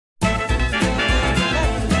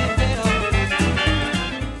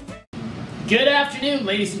Good afternoon,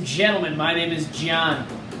 ladies and gentlemen. My name is John.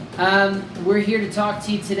 We're here to talk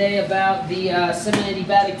to you today about the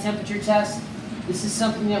semi-adiabatic temperature test. This is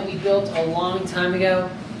something that we built a long time ago,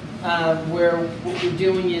 where what we're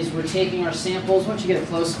doing is we're taking our samples. Why don't you get a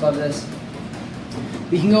close-up of this?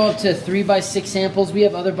 We can go up to 3x6 samples. We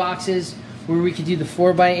have other boxes where we could do the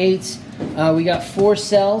 4x8s. We got 4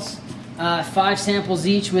 cells, 5 samples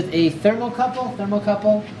each with a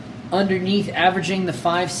thermocouple underneath, averaging the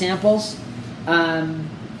 5 samples. And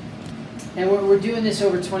we're doing this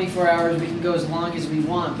over 24 hours. We can go as long as we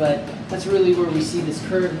want, but that's really where we see this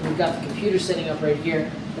curve. We've got the computer setting up right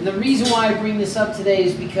here. And the reason why I bring this up today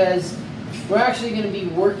is because we're actually going to be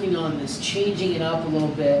working on this, changing it up a little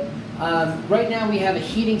bit. Right now we have a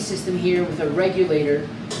heating system here with a regulator,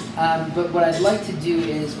 but what I'd like to do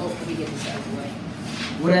is, let me get this out of the way.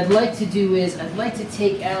 What I'd like to do is I'd like to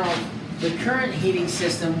take out the current heating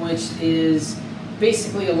system, which is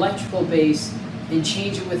basically electrical based, and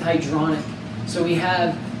change it with hydronic. So we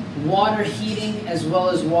have water heating as well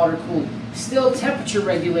as water cooling. Still temperature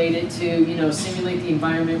regulated to simulate the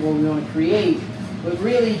environment where we want to create, but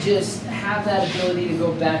really just have that ability to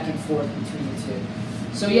go back and forth between the two.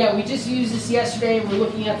 So yeah, we just used this yesterday. We're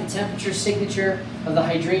looking at the temperature signature of the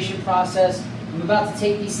hydration process. I'm about to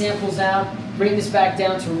take these samples out, bring this back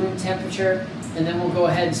down to room temperature, and then we'll go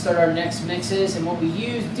ahead and start our next mixes. And what we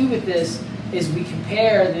do with this is we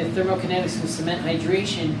compare the thermokinetics of cement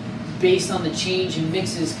hydration based on the change in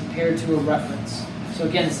mixes compared to a reference. So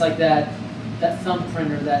again, it's like that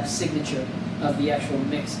thumbprint or that signature of the actual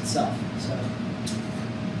mix itself. So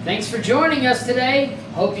thanks for joining us today.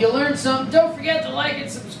 Hope you learned something. Don't forget to like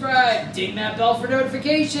and subscribe. Ding that bell for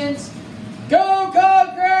notifications. Go,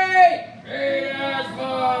 great! Great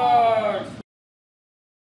as